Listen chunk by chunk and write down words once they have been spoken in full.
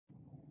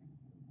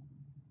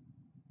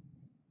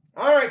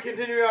All right,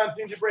 continuing on.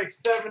 Seems to break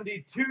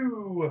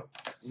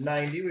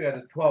 72.90. We got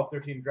the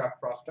 12-13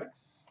 draft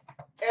prospects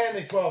and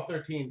the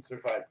 12-13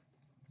 certified.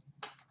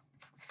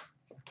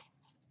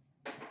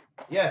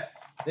 Yes,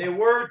 they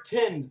were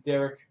tins,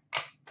 Derek.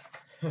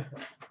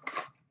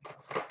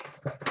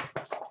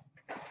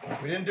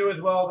 We didn't do as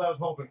well as I was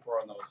hoping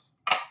for on those.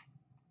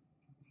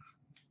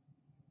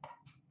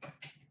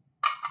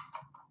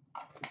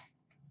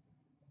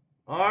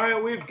 All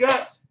right, we've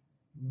got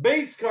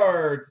base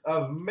cards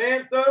of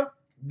Mantha,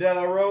 De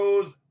La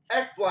Rose,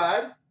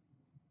 Ekblad,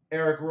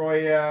 Eric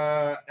Roy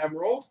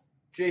Emerald,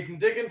 Jason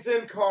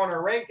Dickinson,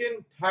 Connor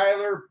Rankin,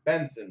 Tyler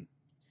Benson.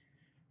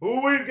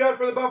 Who we've got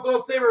for the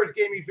Buffalo Sabres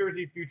Gaming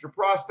Jersey Future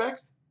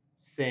Prospects,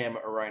 Sam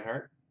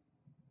Reinhart.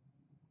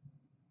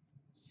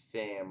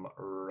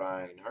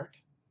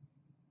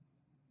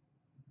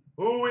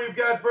 Who we've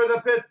got for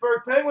the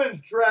Pittsburgh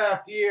Penguins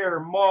draft year,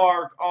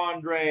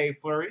 Marc-Andre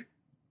Fleury.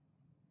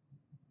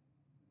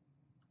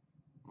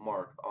 I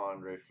feel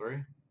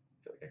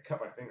like I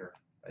cut my finger.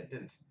 I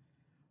didn't.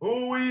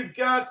 Who we've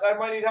got, I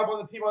might need help on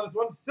the team on this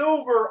one,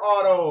 Silver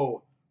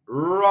Auto,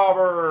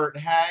 Robert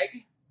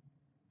Hagg.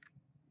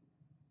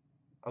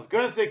 I was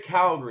going to say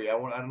Calgary. I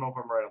don't know if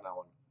I'm right on that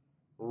one.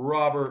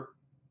 Robert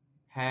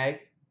Hagg.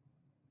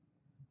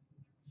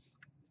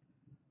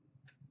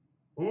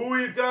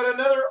 We've got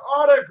another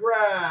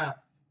autograph.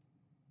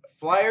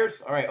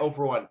 Flyers. All right, 0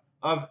 for 1.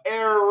 Of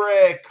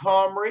Eric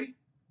Comrie.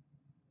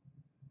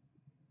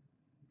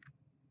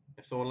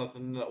 If someone wants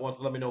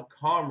to let me know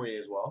Comrie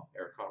as well.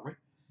 Eric Comrie.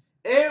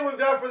 And we've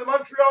got for the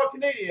Montreal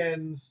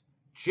Canadiens,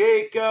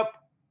 Jacob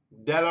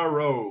De La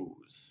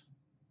Rose.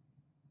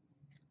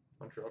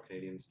 Montreal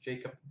Canadiens,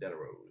 Jacob De La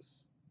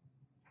Rose.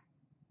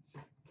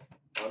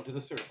 On to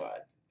the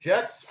certified.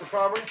 Jets for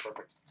Comrie.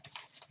 Perfect.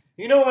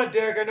 You know what,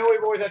 Derek? I know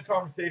we've always had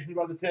conversations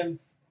about the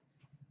tins.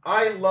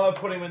 I love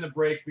putting them in the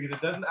breaks because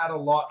it doesn't add a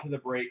lot to the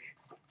break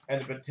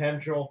and the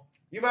potential.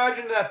 You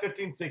imagine that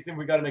 15-16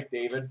 we got to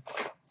McDavid.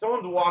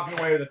 Someone's walking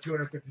away with a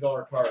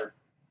 $250 card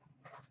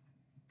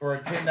for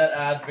a tin that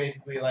adds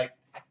basically like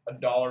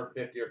 $1.50 or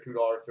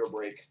 $2 to a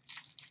break.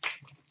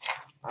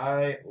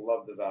 I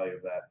love the value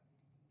of that.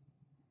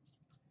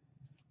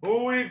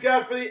 Who we've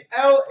got for the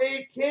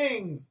LA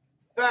Kings?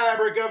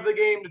 Fabric of the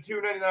game to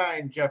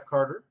 $2.99, Jeff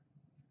Carter.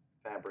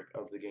 Fabric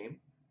of the game.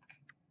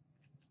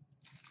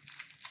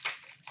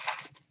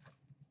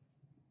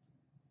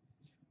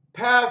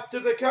 Path to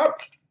the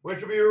Cup,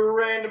 which will be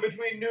random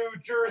between New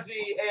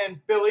Jersey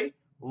and Philly,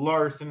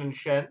 Larson and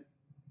Shen.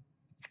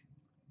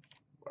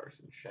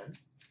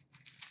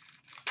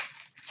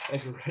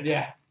 Thanks for,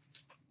 yeah.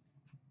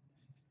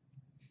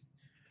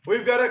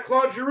 We've got a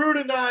Claude Giroux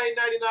to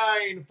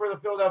 $9.99 for the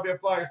Philadelphia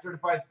Flyers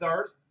Certified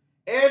Stars.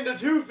 And a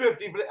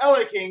 $2.50 for the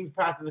LA Kings,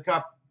 Path to the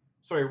Cup.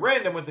 Sorry,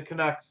 random with the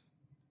Canucks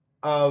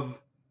of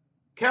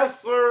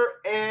Kessler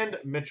and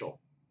Mitchell.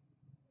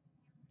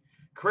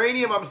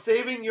 Cranium, I'm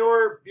saving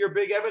your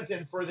big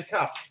Edmonton for the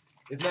Cup.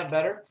 Isn't that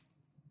better?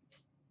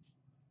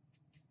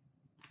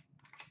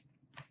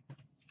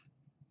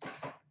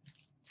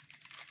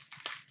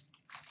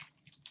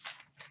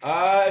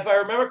 If I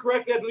remember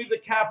correctly, I believe the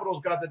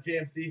Capitals got the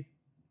JMC.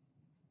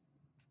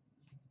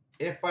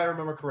 If I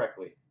remember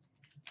correctly.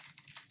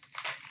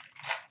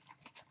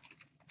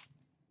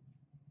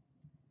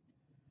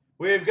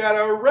 We've got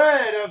a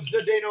red of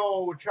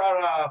Zdeno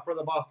Chara for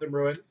the Boston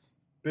Bruins.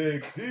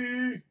 Big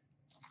Z.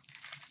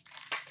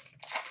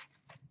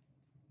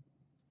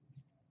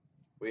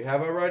 We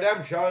have a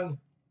redemption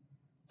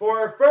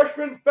for a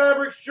freshman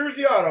Fabrics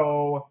jersey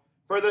auto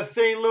for the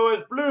St.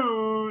 Louis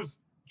Blues,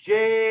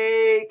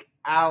 Jake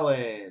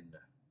Allen.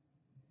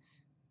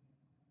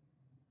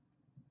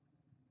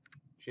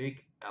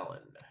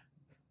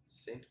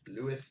 St.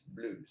 Louis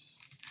Blues.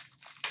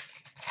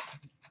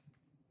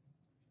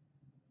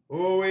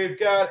 Oh, we've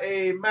got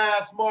a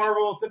Mass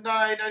Marvel to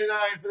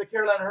 $9.99 for the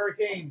Carolina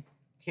Hurricanes,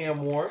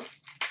 Cam Ward.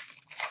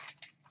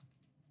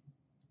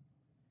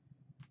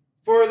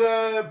 For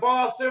the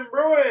Boston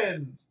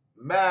Bruins,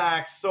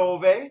 Max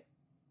Sauve,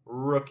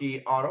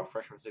 rookie auto,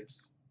 freshman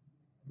 6,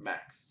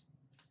 Max.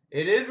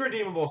 It is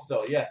redeemable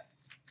still,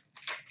 yes.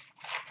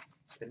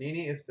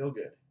 Panini is still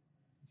good.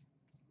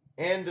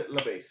 And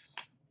La Base.